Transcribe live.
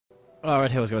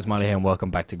Alright, hey, what's going on, Smiley here, and welcome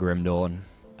back to Grim Dawn.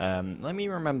 Let me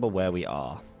remember where we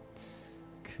are,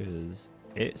 because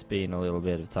it's been a little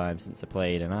bit of time since I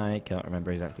played, and I can't remember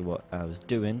exactly what I was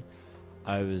doing.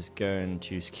 I was going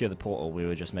to secure the portal. We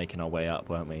were just making our way up,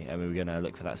 weren't we? And we were going to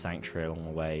look for that sanctuary along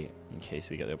the way, in case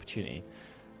we get the opportunity.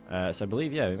 So I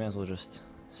believe, yeah, we may as well just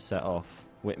set off.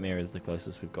 Whitmere is the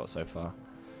closest we've got so far.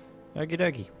 Okie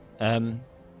dokie. Let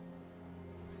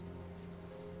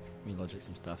me logic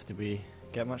some stuff. Did we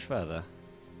get much further?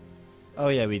 Oh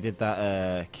yeah, we did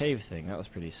that cave thing. That was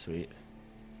pretty sweet.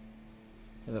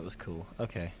 Yeah, that was cool.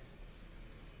 Okay.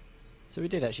 So we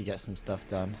did actually get some stuff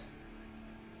done.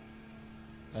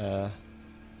 I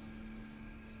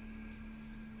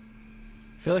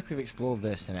feel like we've explored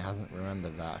this and it hasn't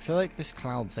remembered that. I feel like this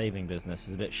cloud saving business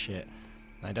is a bit shit.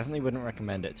 I definitely wouldn't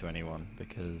recommend it to anyone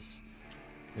because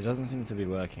it doesn't seem to be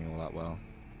working all that well.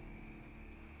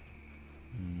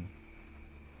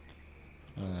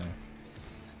 I don't know.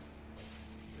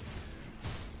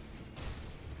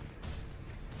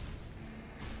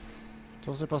 It's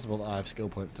also possible that I have skill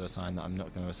points to assign that I'm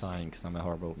not going to assign because I'm a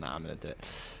horrible... Nah, I'm going to do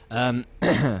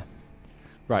it.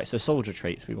 Right, so soldier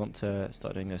traits. We want to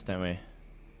start doing this, don't we?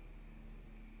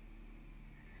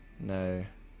 No.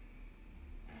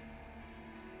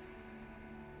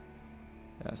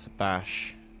 That's a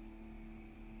bash.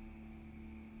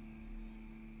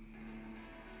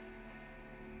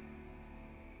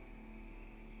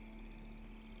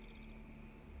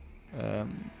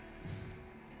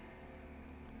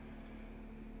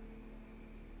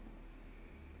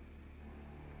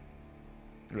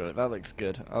 Right, that looks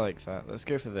good. I like that. Let's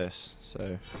go for this.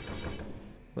 So,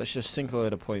 let's just sink a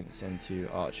load of points into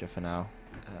Archer for now.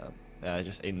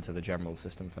 Just into the general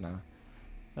system for now.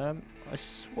 I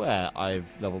swear I've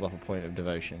leveled up a point of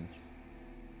devotion.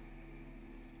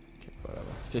 Okay, whatever.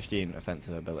 15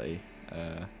 offensive ability.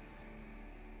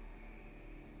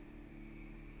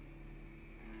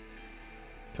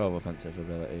 12 offensive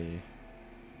ability.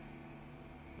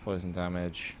 Poison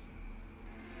damage.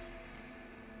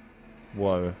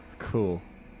 Whoa, cool.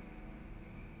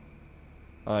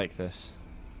 I like this.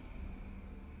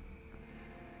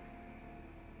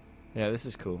 Yeah, this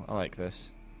is cool. I like this.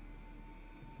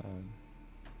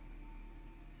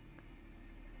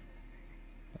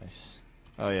 Nice.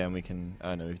 Oh yeah, and we can...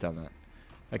 Oh no, we've done that.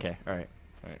 Okay, alright.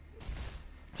 Alright.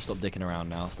 Stop dicking around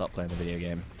now. Stop playing the video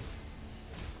game.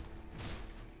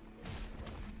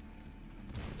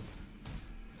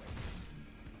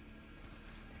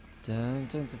 Dun,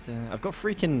 dun, dun, dun. I've got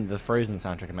freaking the Frozen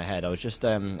soundtrack in my head. I've just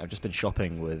been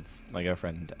shopping with my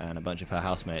girlfriend and a bunch of her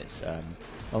housemates.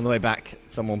 On the way back,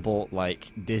 someone bought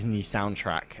like Disney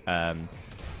soundtrack,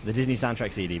 the Disney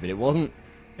soundtrack CD, but it wasn't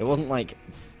like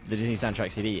the Disney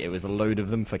soundtrack CD. It was a load of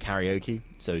them for karaoke,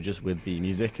 so just with the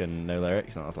music and no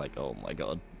lyrics. And I was like, oh my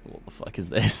god, what the fuck is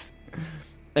this?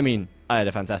 I mean, I had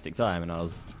a fantastic time, and I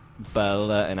was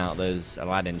blurting out those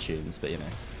Aladdin tunes, but you know.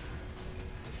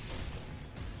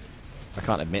 I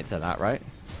can't admit to that, right?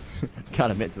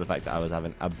 Can't admit to the fact that I was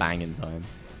having a banging time.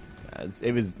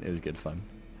 It was good fun.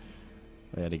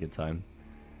 We had a good time.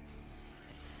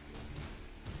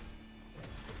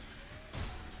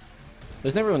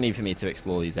 There's no real need for me to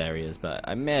explore these areas, but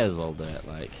I may as well do it.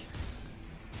 Like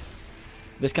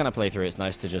this kind of playthrough, it's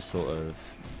nice to just sort of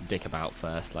dick about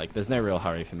first. Like there's no real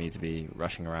hurry for me to be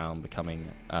rushing around becoming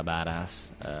a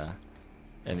badass.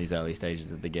 In these early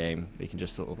stages of the game, we can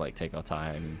just sort of like take our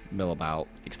time, mill about,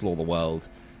 explore the world,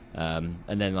 and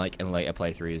then like in later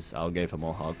playthroughs, I'll go for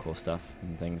more hardcore stuff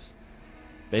and things.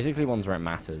 Basically, ones where it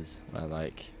matters, where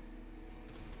like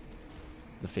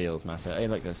the feels matter. Hey,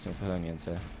 look, there's some Symphonians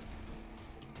here.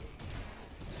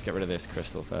 Let's get rid of this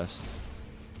crystal first.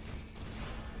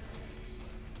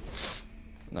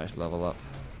 Nice level up.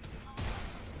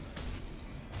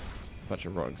 Bunch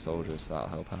of rogue soldiers, that'll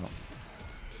help out.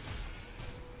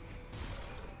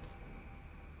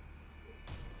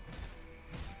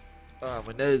 Oh,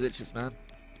 my nose itches, man.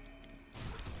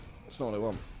 That's not what I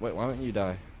want. Wait, why don't you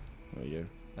die? There you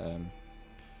go.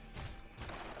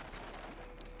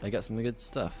 They get some good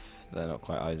stuff. They're not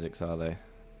quite Isaacs, are they?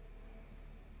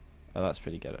 Oh, that's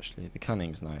pretty good, actually. The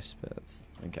cunning's nice, but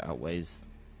I think it outweighs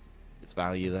its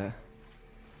value there.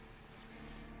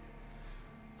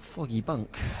 Foggy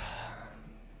bunk.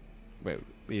 Wait,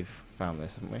 we've found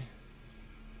this, haven't we?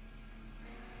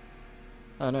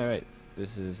 Oh, no, wait.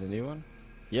 This is a new one?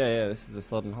 Yeah, this is the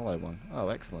Sodden Hollow one. Oh,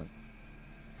 excellent.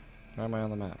 Where am I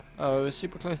on the map? Oh, I was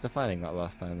super close to finding that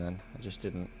last time then. I just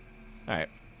didn't. Alright.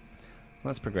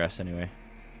 Let's progress anyway.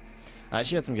 I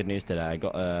actually had some good news today. I've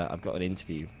got an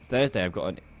interview. Thursday I've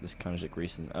got this kind of look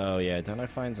recent. Oh yeah, don't I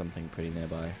find something pretty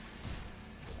nearby?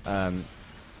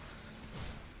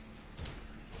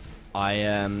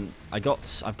 I've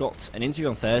got an interview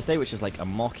on Thursday, which is like a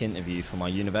mock interview for my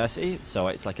university. So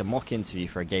it's like a mock interview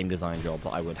for a game design job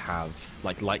that I would have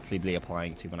like likely be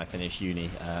applying to when I finish uni.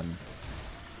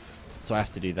 So I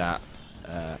have to do that,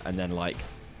 and then like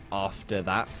after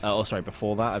that,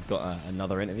 before that, I've got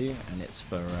another interview, and it's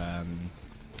for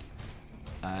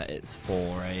a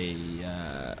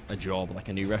job, like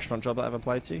a new restaurant job that I've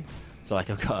applied to. So like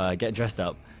I've got to get dressed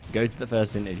up, go to the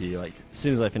first interview. Like as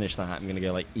soon as I finish that, I'm gonna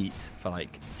go like eat for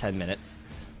like 10 minutes.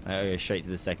 I go straight to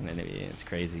the second interview. It's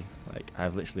crazy. Like I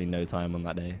have literally no time on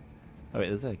that day. Oh wait,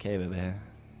 there's a cave over here.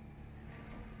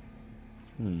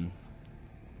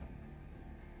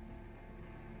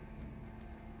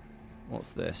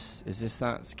 What's this? Is this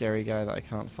that scary guy that I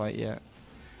can't fight yet?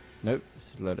 Nope,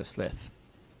 this is Lotus Slith.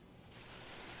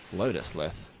 Lotus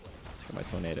Slith. Let's get my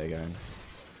tornado going.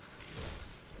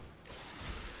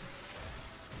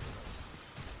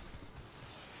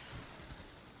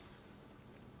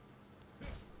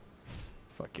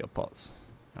 Fuck your pots,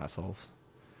 assholes.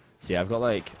 So yeah, I've got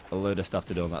like a load of stuff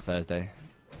to do on that Thursday.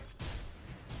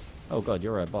 Oh god,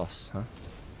 you're a boss, huh?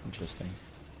 Interesting.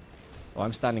 Oh,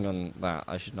 I'm standing on that.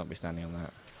 I should not be standing on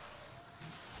that.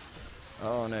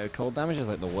 Oh no, cold damage is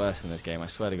like the worst in this game. I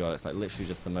swear to god, it's like literally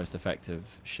just the most effective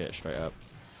shit straight up.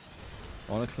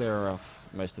 I want to clear off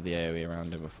most of the AoE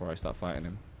around him before I start fighting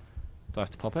him. Do I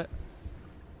have to pop it?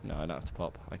 No, I don't have to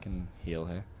pop. I can heal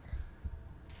here.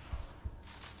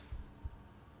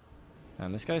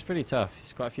 Damn, this guy's pretty tough.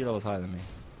 He's quite a few levels higher than me.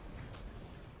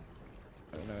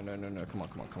 Oh no. Come on.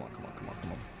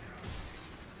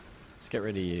 Let's get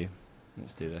rid of you.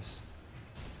 Let's do this.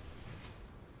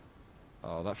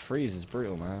 Oh, that freeze is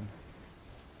brutal, man.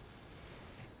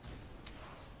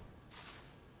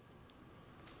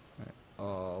 Right.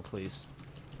 Oh, please.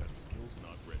 That skill's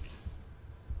not ready.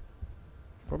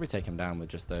 Probably take him down with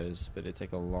just those, but it'd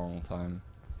take a long time.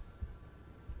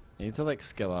 You need to, like,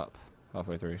 skill up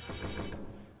halfway through. I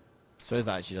suppose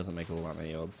that actually doesn't make all that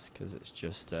many odds, because it's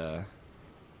just,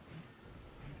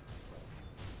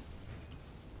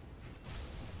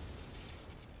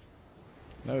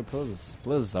 No,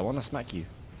 Blizz, I want to smack you.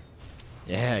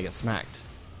 Yeah, I get smacked.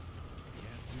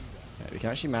 Right, we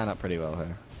can actually man up pretty well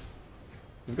here.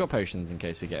 We've got potions in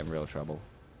case we get in real trouble.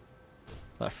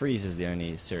 That freeze is the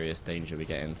only serious danger we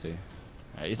get into.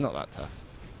 Right, he's not that tough.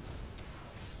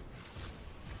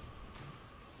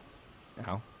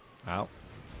 Ow. Ow.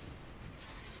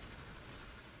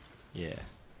 Yeah,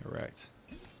 correct.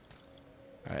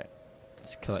 Alright,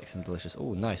 let's collect some delicious...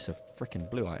 Oh, nice, a freaking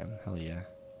blue item. Hell yeah.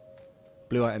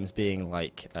 Blue items being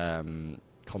like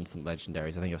constant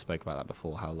legendaries. I think I've spoke about that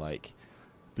before. How like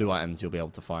blue items you'll be able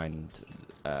to find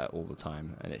all the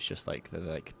time, and it's just like they're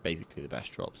like basically the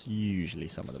best drops. Usually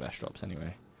some of the best drops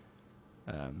anyway.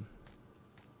 Oh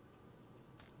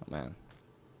man,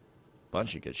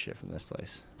 bunch of good shit from this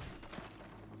place.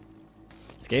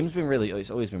 This game's been really. It's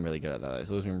always been really good at that. It's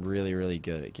always been really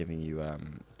good at giving you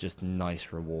just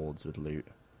nice rewards with loot.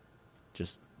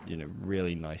 Just, you know,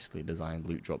 really nicely designed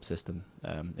loot drop system.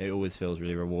 It always feels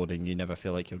really rewarding. You never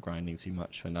feel like you're grinding too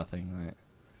much for nothing. Right?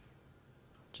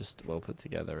 Just well put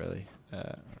together, really.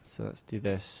 So let's do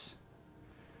this.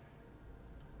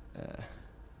 Do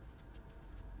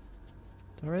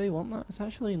I really want that? It's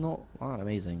actually not that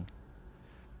amazing.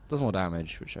 It does more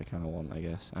damage, which I kind of want, I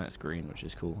guess. And it's green, which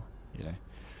is cool, you know.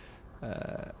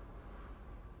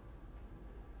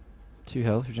 2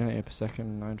 health regenerated per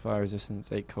second, 9 fire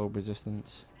resistance, 8 cold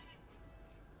resistance.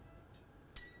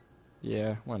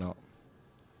 Yeah, why not?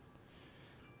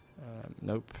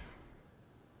 Nope.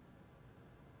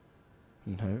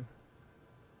 No.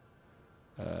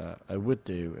 I would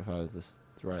do if I was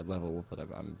the right level, but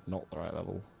I'm not the right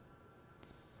level.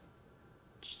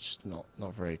 It's just not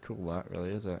very cool, that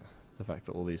really, is it? The fact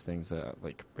that all these things are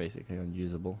like basically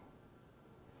unusable.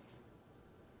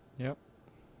 Yep.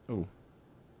 Ooh.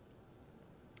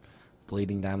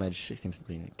 Bleeding damage, 16%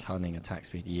 bleeding, cunning, attack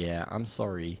speed. Yeah, I'm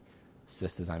sorry,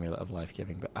 Sister's Amulet of Life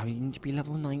Giving, but I need to be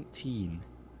level 19.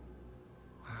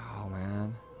 Wow,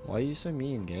 man. Why are you so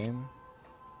mean, game?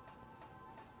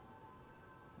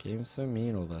 Game's so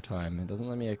mean all the time. It doesn't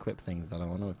let me equip things that I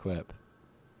want to equip.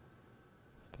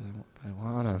 But I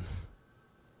want them.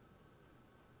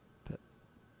 But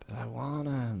I want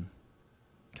them.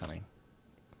 Cunning.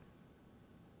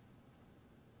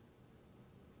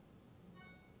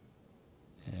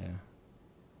 Yeah.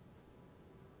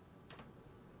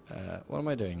 What am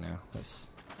I doing now? Let's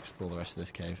explore the rest of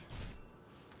this cave.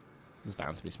 There's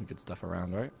bound to be some good stuff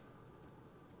around, right?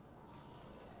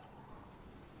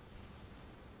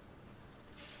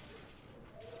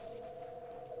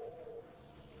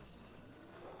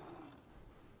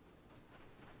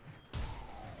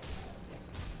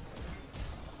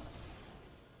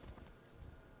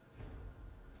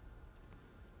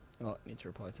 Oh, I need to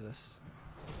reply to this.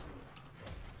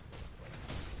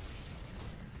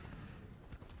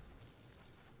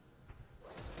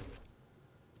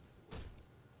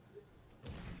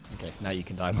 Okay, now you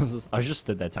can die, monsters. I just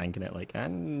stood there tanking it, like,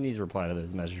 and needs to reply to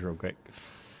this message real quick.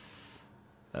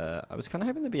 I was kind of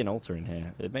hoping there'd be an altar in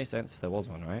here. It makes sense if there was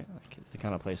one, right? Like, it's the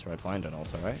kind of place where I'd find an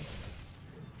altar, right?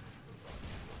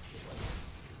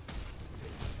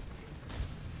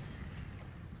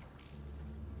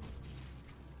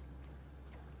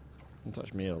 Don't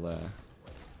touch meal there.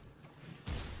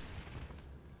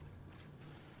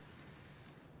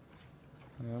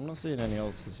 I'm not seeing any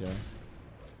altars here.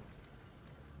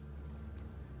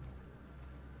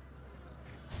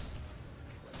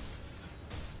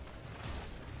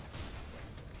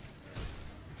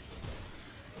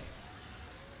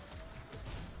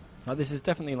 Oh, this is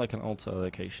definitely like an altar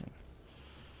location.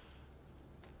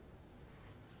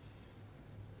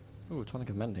 Ooh, tonic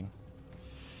of mending.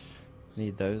 I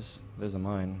need those. Those are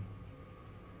mine.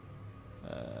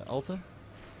 Altar?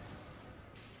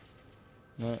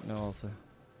 No, no altar.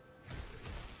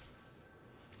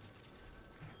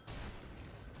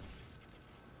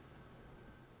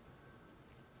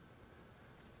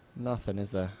 Nothing,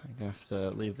 is there? I'm gonna have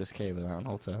to leave this cave without an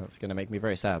altar. That's gonna make me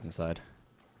very sad inside.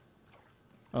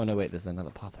 Oh no, wait, there's another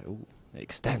path. Ooh, it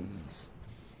extends.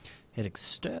 It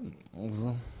extends.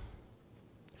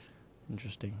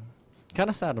 Interesting. Kind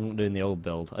of sad I'm not doing the old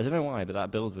build. I don't know why, but that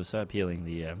build was so appealing.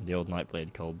 The old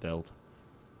Nightblade cold build.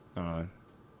 I don't know.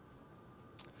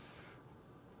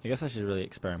 I guess I should really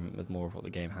experiment with more of what the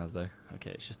game has, though.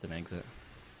 Okay, it's just an exit.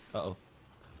 Uh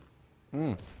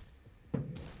oh.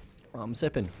 I'm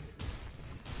sipping.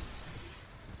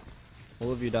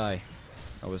 All of you die.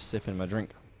 I was sipping my drink.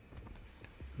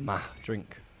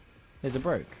 Drink. Is it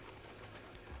broke?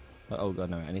 Oh god,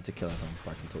 no, I need to kill everyone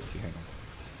before I can talk to you.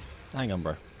 Hang on,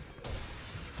 bro.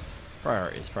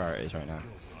 Priorities right now.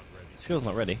 Skill's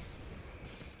not ready.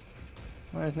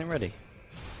 Why isn't it ready?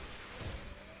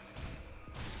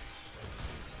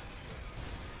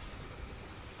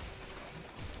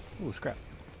 Ooh, scrap.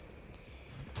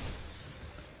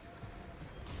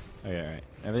 Okay, alright.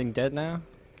 Everything dead now?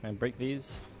 Can I break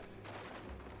these?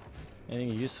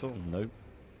 Anything useful? Nope.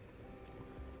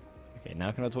 Okay,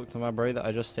 now can I talk to my bro that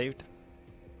I just saved?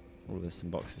 Oh, there's some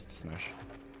boxes to smash.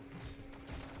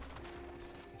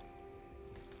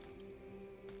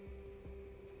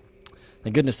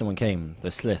 Thank goodness someone came. The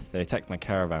Slith. They attacked my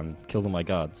caravan, killed all my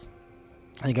guards.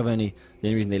 I think the only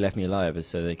reason they left me alive is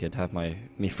so they could have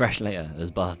me fresh later,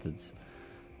 those bastards.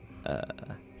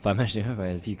 If I mention it, I have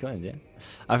a few coins, yeah?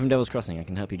 I'm from Devil's Crossing, I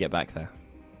can help you get back there.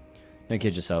 Don't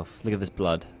kid yourself, look at this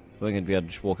blood. We're going to be able to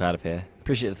just walk out of here.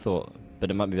 Appreciate the thought, but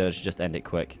it might be better to just end it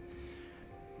quick.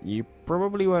 You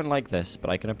probably won't like this, but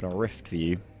I can open a rift for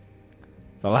you.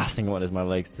 The last thing I want is my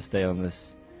legs to stay on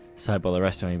this side while the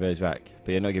rest of me goes back.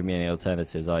 But you're not giving me any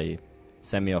alternatives, are you?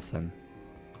 Send me off then.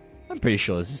 I'm pretty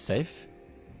sure this is safe.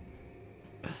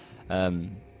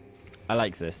 I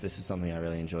like this. This was something I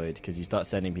really enjoyed because you start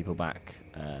sending people back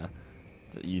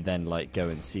that you then like go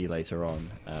and see later on.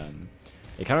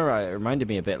 It kind of reminded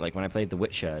me a bit like when I played The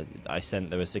Witcher.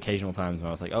 There was occasional times when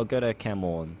I was like, "Oh, go to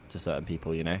Cairn to certain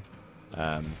people," you know.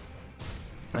 And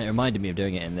it reminded me of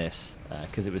doing it in this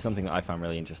because it was something that I found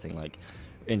really interesting, like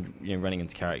running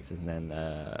into characters and then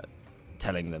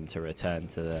telling them to return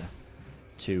to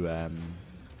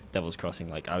Devil's Crossing.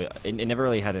 Like it never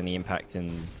really had any impact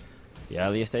in the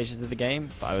earlier stages of the game,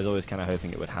 but I was always kind of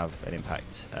hoping it would have an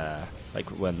impact.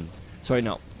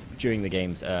 Not during the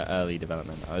game's early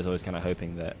development. I was always kind of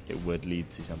hoping that it would lead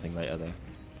to something later, though.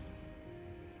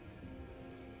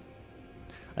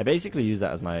 I basically use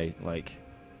that as my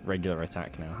regular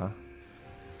attack now, huh?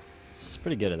 It's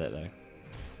pretty good at it, though.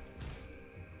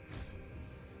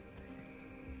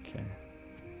 Okay,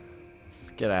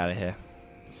 let's get out of here.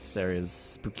 This area's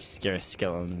spooky, scary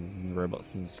skeletons and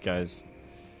robots and skies.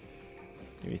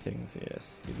 Give me things,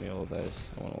 yes. Give me all of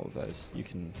those. I want all of those. You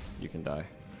can die.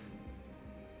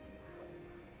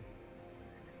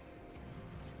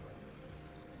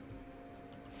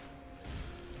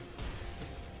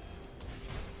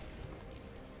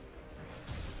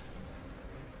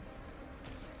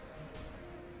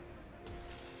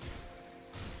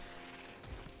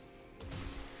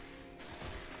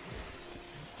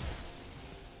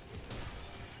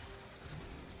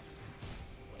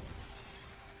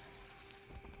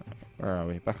 Where are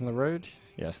we? Back on the road?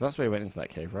 Yeah, so that's where we went into that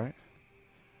cave, right?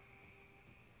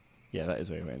 Yeah, that is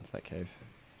where we went into that cave.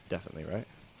 Definitely, right?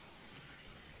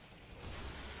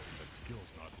 That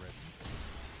skill's not ready.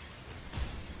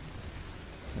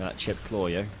 And that chipped claw,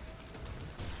 yo.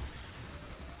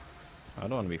 I don't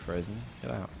want to be frozen.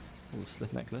 Get out. Ooh,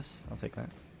 Slith necklace. I'll take that.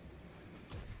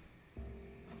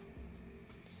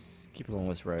 Just keep along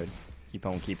this road. Keep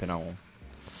on keeping on.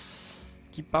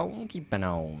 Keep on keeping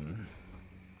on.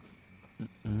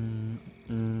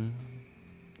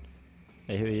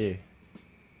 Hey, who are you?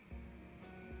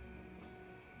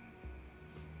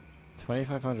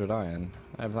 2,500 iron.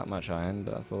 I have that much iron,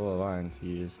 but that's a lot of iron to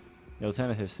use. The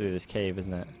alternative's through this cave,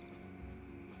 isn't it?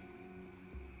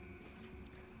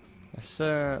 Let's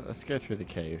go through the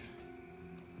cave.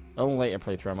 On a later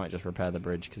playthrough, I might just repair the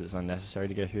bridge because it's unnecessary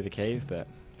to go through the cave, but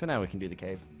for now we can do the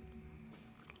cave.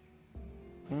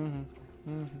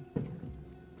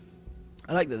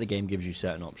 I like that the game gives you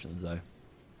certain options, though.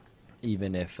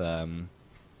 Even if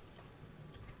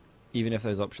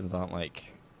those options aren't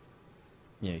like,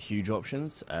 you know, huge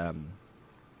options, and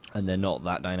they're not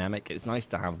that dynamic, it's nice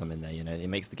to have them in there. You know, it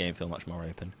makes the game feel much more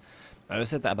open. I always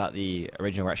said that about the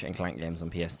original Ratchet and Clank games on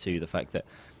PS2. The fact that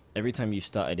every time you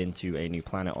started into a new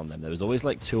planet on them, there was always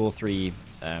like 2 or 3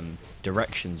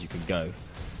 directions you could go,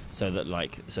 so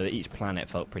that each planet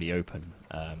felt pretty open.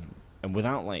 And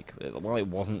without while it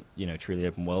wasn't, you know, truly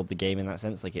open world, the game in that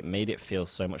sense, like, it made it feel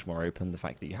so much more open. The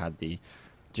fact that you had the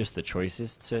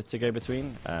choices to go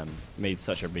between made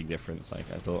such a big difference. Like,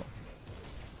 I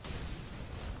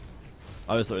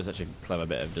always thought it was such a clever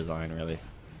bit of design, really.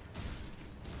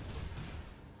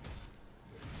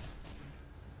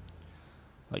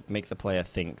 Like, make the player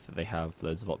think that they have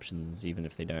loads of options, even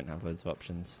if they don't have loads of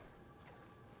options.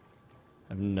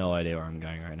 I have no idea where I'm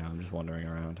going right now. I'm just wandering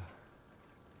around.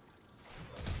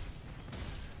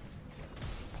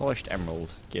 Polished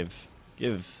emerald. Give.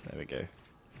 There we go.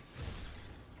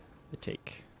 I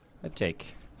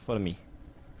take. Follow me.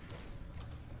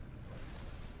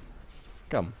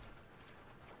 Come.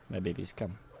 My babies,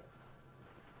 come.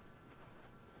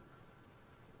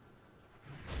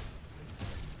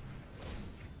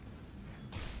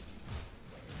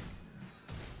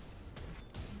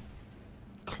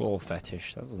 Claw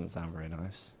fetish. That doesn't sound very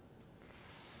nice.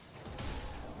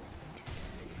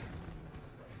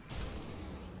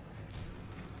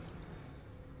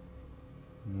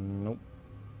 Nope.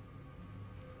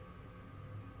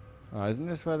 Oh, isn't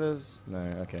this where there's... No,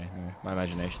 okay. No. My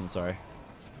imagination, sorry.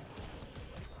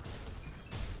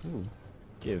 Ooh.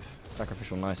 Give.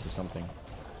 Sacrificial knife of something.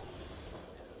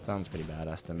 Sounds pretty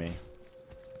badass to me.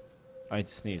 I need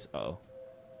to sneeze. Uh-oh.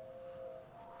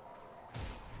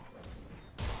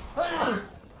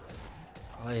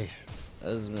 Oy. That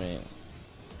was me.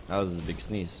 That was a big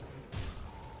sneeze.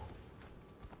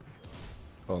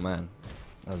 Oh man.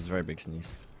 That was a very big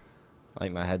sneeze. I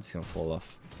think my head's gonna fall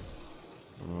off.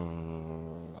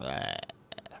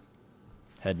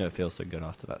 Head don't feel so good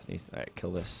after that sneeze. Alright,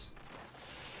 kill this.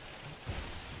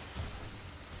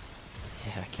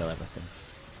 Yeah, kill everything.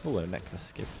 Oh, a necklace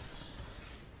skip.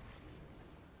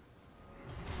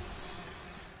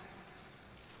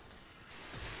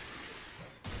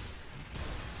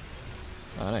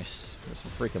 Oh, nice. Got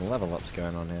some freaking level ups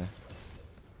going on here.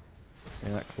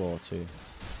 And that claw too.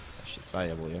 That shit's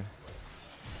valuable, yeah.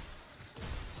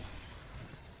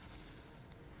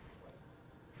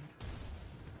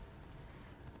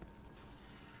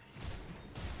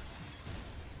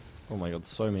 Oh my god,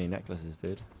 so many necklaces,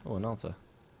 dude. Oh, an altar.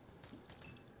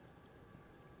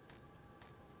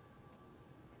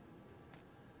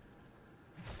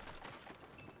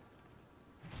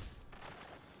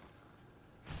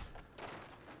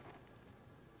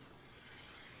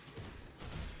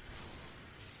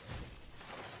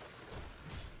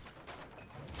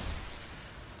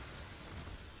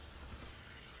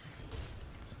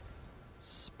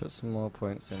 Let's put some more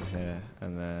points in here,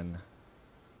 and then...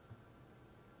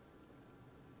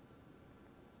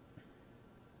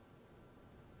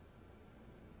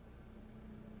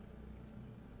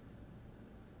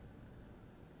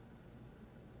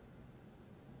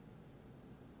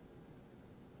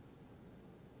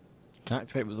 Can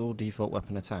activate with all default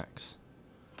weapon attacks.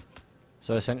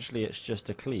 So essentially it's just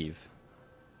a cleave.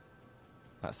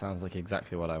 That sounds like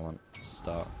exactly what I want.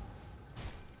 Start.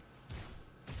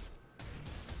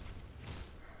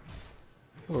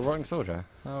 Oh, a rotting soldier.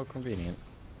 How convenient.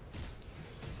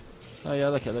 Oh yeah,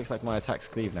 look, it looks like my attacks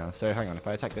cleave now. So hang on, if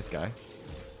I attack this guy...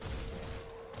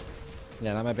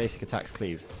 Yeah, now my basic attacks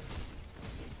cleave.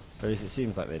 Or at least it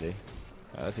seems like they do.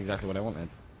 That's exactly what I wanted.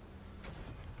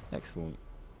 Excellent.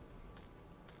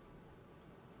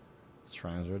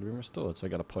 Shrines already been restored, so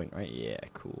I got a point, right? Yeah,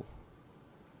 cool.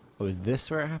 Oh, is this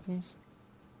where it happens?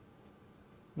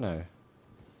 No.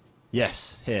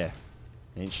 Yes, here.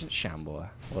 Ancient Shambor.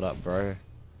 What up, bro?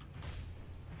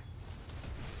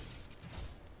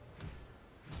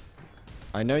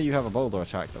 I know you have a boulder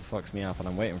attack that fucks me up, and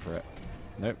I'm waiting for it.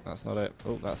 Nope, that's not it.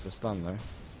 Oh, that's the stun though.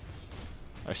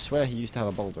 I swear he used to have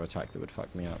a boulder attack that would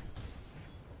fuck me up.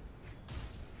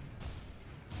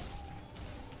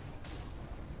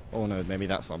 Oh no, maybe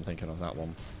that's what I'm thinking of, that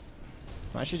one.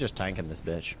 I'm actually just tanking this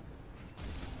bitch.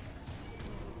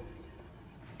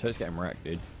 Toad's getting wrecked,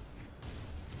 dude.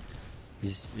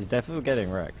 He's definitely getting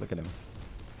wrecked, look at him.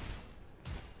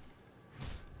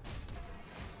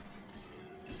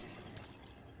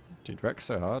 Dude, wreck's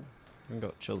so hard. I haven't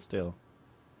got chilled steel.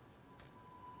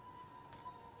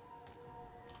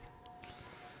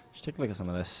 Just take a look at some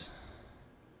of this.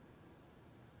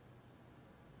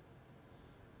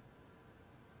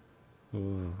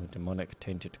 Ooh, demonic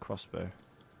tainted crossbow.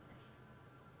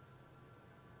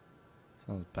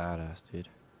 Sounds badass, dude.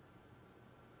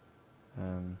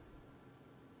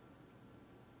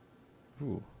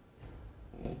 Ooh.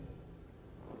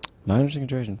 900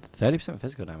 concentration, 30%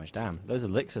 physical damage. Damn, those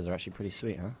elixirs are actually pretty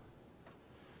sweet, huh?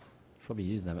 Probably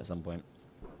use them at some point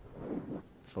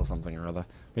for something or other.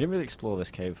 We didn't really explore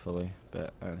this cave fully,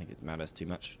 but I don't think it matters too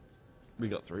much. We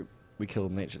got through. We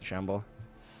killed Nature's Shambler.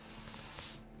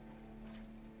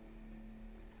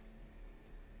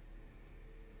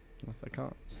 I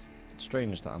can't. It's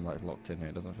strange that I'm like locked in here.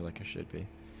 It doesn't feel like I should be.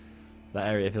 That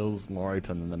area feels more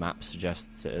open than the map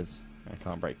suggests it is. I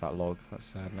can't break that log. That's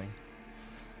saddening.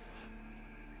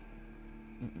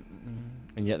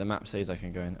 And yet the map says I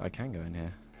can go in. I can go in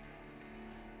here.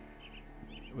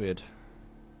 Weird.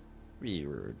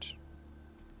 Weird.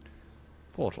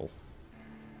 Portal.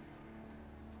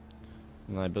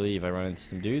 And I believe I run into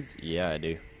some dudes. Yeah, I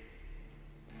do.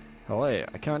 Oh wait,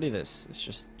 I can't do this. It's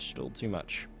just all too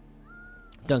much.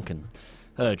 Duncan.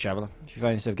 Hello, traveller. If you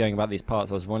find yourself going about these parts,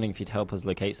 I was wondering if you'd help us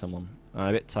locate someone. I'm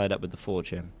a bit tied up with the forge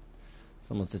here.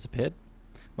 Someone's disappeared?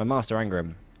 My master,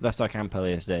 Angrim, left our camp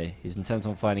earlier today. He's intent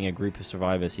on finding a group of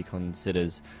survivors he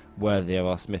considers worthy of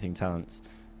our smithing talents.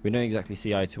 We don't exactly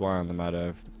see eye to eye on the matter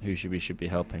of who we should be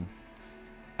helping.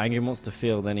 Angrim wants to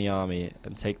field any army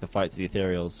and take the fight to the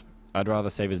ethereals. I'd rather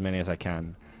save as many as I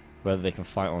can, whether they can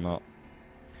fight or not.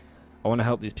 I want to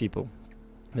help these people.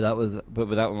 But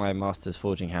without my master's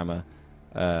forging hammer,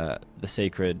 the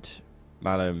sacred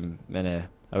Malum Menir,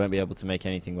 I won't be able to make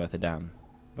anything worth a damn.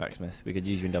 Blacksmith, we could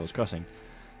use you in Devil's Crossing.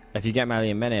 If you get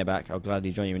Malum Menir back, I'll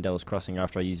gladly join you in Devil's Crossing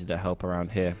after I use it to help around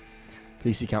here.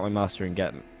 Please seek out my master and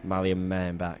get Malum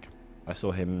Menir back. I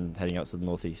saw him heading out to the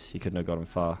northeast. He couldn't have gotten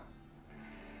far.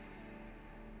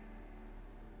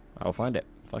 I'll find it.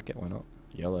 Fuck it, why not?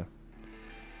 YOLO.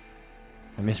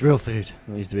 I miss real food.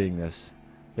 I'm used to eating this.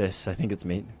 I think it's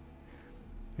meat.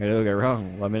 It'll go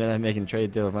wrong. 1 minute I'm making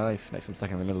trade deal of my life. Next I'm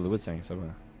stuck in the middle of the woods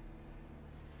somewhere.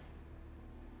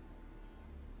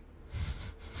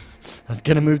 I was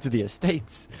gonna move to the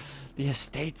estates. The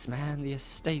estates, man. The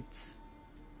estates.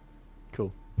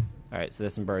 Cool. Alright, so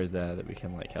there's some bros there that we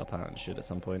can like help out and shit at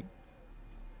some point.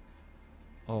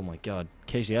 Oh my god.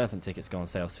 Cage the Elephant tickets go on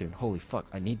sale soon. Holy fuck,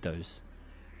 I need those.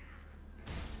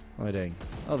 What am I doing?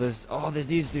 Oh, there's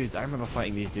these dudes. I remember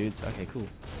fighting these dudes. Okay, cool.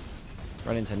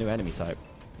 Run into a new enemy type.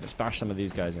 Let's bash some of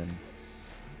these guys in.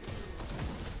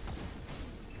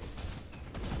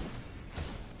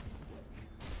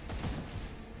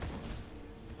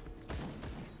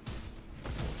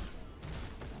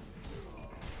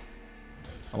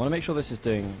 I want to make sure this is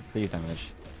doing cleave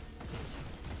damage.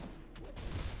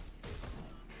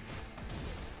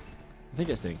 I think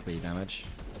it's doing cleave damage.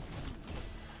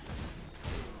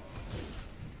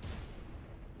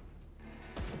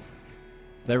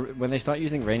 When they start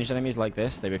using ranged enemies like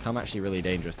this, they become actually really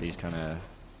dangerous, these kind of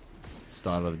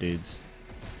style of dudes.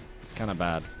 It's kind of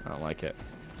bad. I don't like it.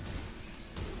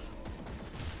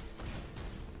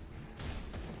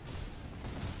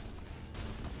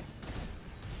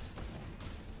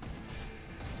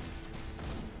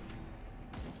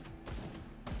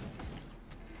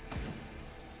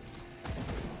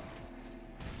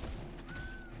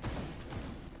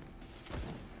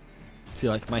 See,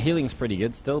 like, my healing's pretty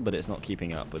good still, but it's not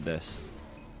keeping up with this.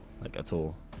 Like, at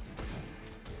all.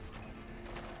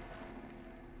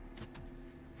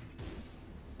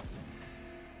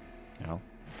 Ow.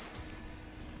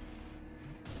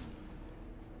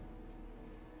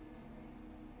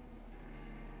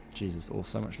 Jesus,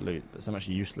 so much loot, but so much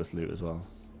useless loot as well.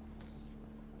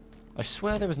 I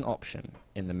swear there was an option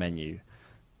in the menu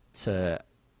to...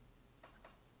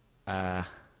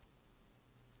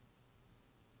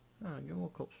 Oh, get more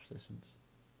corpse resistance.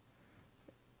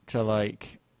 To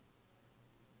like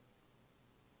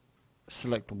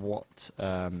select what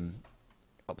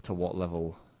up to what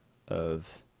level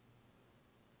of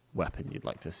weapon you'd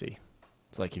like to see.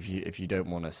 It's like if you don't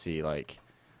want to see like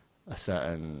a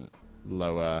certain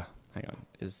lower, hang on,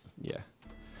 yeah.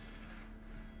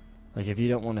 Like, if you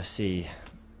don't want to see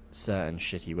certain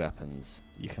shitty weapons,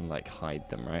 you can, like, hide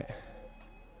them, right?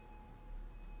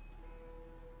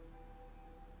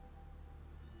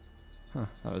 Huh,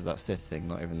 that was that Sith thing,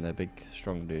 not even the big,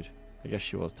 strong dude. I guess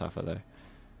she was tougher, though.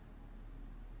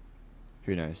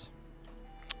 Who knows?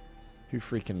 Who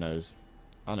freaking knows?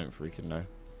 I don't freaking know.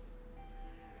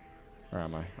 Where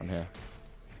am I? I'm here.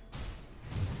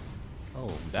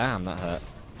 Oh, damn, that hurt.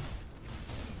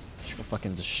 She got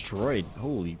fucking destroyed.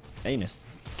 Holy anus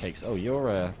cakes. Oh, you're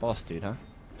a boss dude, huh?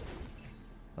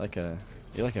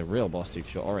 You're like a real boss dude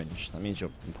because you're orange. That means you're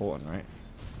important, right?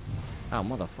 Ow,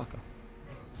 motherfucker.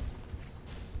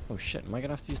 Oh shit, am I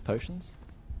gonna have to use potions?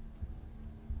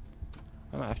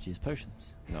 I might have to use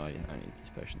potions. No, I don't need to use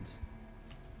potions.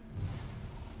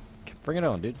 Bring it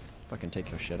on, dude. Fucking take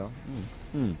your shit on.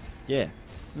 Yeah.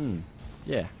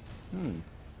 Yeah.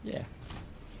 Yeah.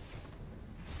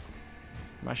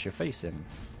 Mash your face in.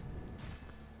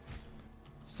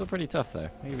 Still pretty tough though,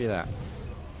 I'll give you that.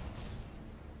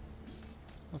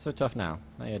 Not so tough now.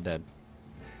 Now you're dead.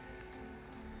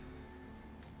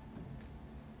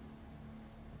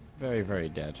 Very, very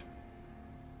dead.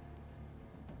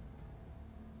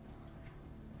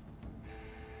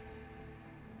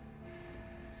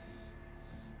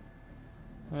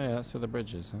 Oh yeah, that's where the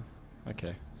bridge is, huh?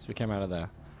 Okay, so we came out of there.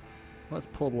 Let's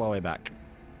pull the way back.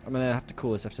 I'm gonna have to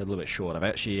call this episode a little bit short. I've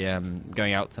actually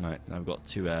going out tonight, and I've got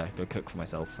to go cook for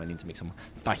myself. I need to make some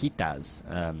fajitas.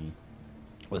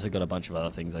 Also got a bunch of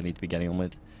other things I need to be getting on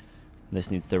with.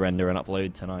 This needs to render and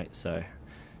upload tonight, so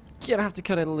gonna have to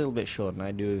cut it a little bit short, and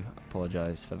I do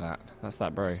apologize for that. That's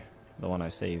that bro, the one I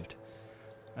saved.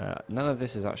 None of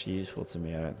this is actually useful to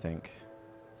me, I don't think.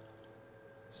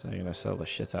 So I'm gonna sell the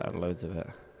shit out of loads of it.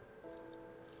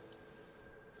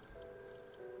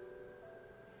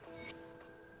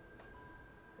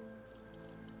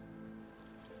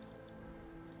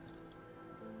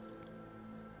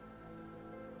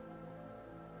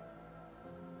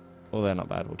 Well, they're not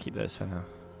bad. We'll keep those for now.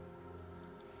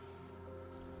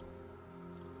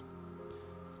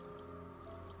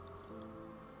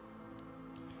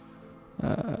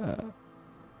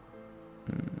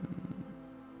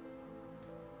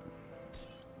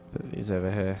 Put these over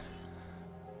here.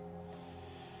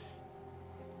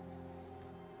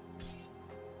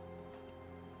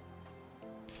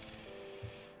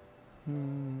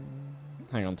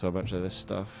 Hang on to a bunch of this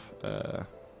stuff.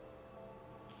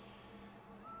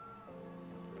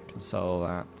 Can sell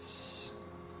that.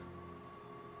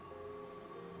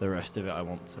 The rest of it I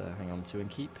want to hang on to and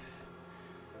keep,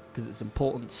 because it's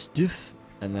important stuff.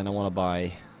 And then I want to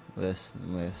buy this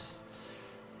and this,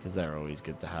 because they're always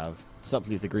good to have. Sup,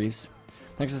 Luther Greaves.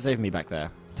 Thanks for saving me back there.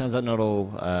 Turns out not all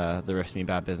the rest mean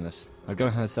bad business. I've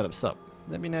got to set up sup.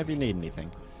 Let me know if you need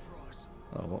anything.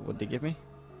 Oh, what would they give me?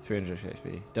 300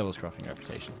 XP. Devil's Crossing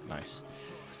reputation. Nice.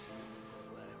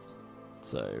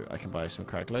 So I can buy some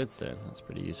cracked lodestone. That's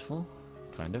pretty useful.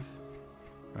 Kind of.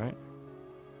 Right?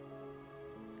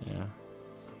 Yeah.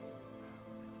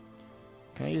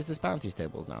 Can I use this bounty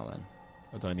stables now then?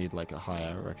 Or do I need like a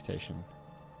higher reputation?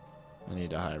 I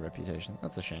need a higher reputation.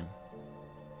 That's a shame.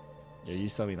 Yeah, you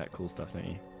sell me that cool stuff, don't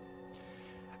you?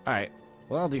 Alright,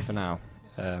 what I'll do for now.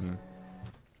 I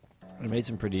made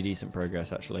some pretty decent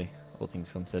progress actually, all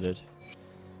things considered.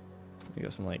 We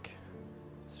got some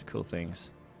cool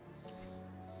things.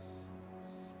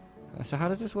 So how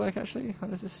does this work actually? How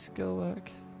does this skill work?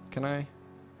 Can I...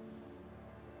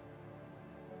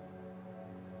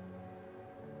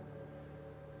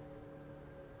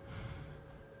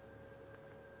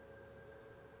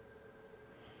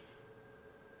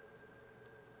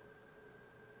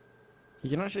 You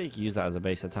can actually use that as a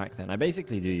base attack then. I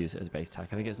basically do use it as a base attack.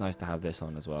 I think it's nice to have this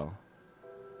on as well.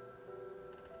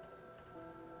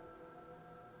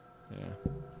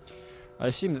 Yeah. I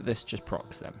assume that this just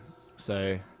procs them.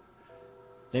 So,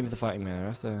 name of the fighting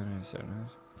man.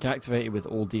 Can activate it with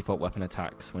all default weapon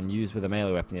attacks. When used with a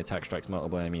melee weapon, the attack strikes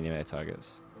multiple enemy melee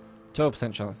targets.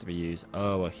 12% chance to be used.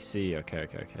 Oh, I see. Okay.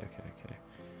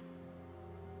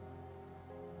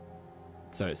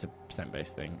 So it's a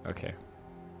percent-based thing. Okay.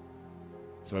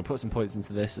 So I put some points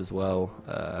into this as well.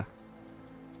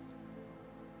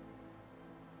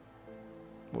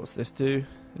 What's this do?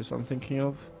 Is what I'm thinking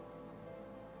of.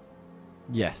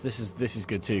 Yes, this is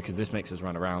good too, because this makes us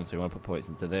run around. So we want to put points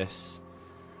into this.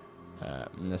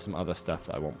 And there's some other stuff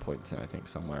that I want points in, I think,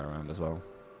 somewhere around as well.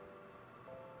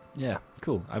 Yeah,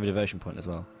 cool. I have a devotion point as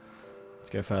well.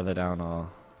 Let's go further down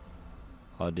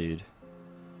our dude.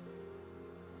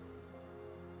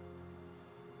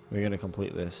 We're going to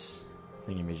complete this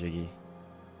thingy-majiggy.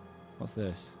 What's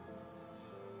this?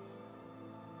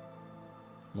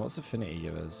 What's affinity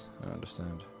give us? I don't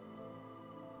understand.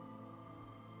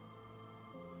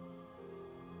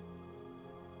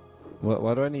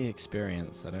 What do I need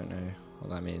experience? I don't know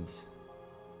what that means.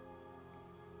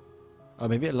 Oh,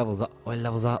 maybe it levels up. Oh, it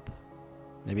levels up.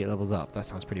 Maybe it levels up. That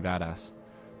sounds pretty badass.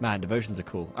 Man, devotions are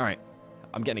cool. Alright.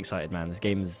 I'm getting excited, man. This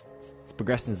game is it's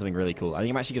progressed into something really cool. I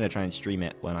think I'm actually going to try and stream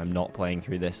it when I'm not playing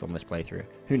through this on this playthrough.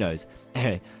 Who knows?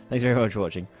 Anyway, thanks very much for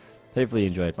watching. Hopefully you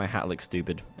enjoyed. My hat looks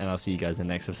stupid. And I'll see you guys in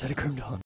the next episode of Grim Dawn.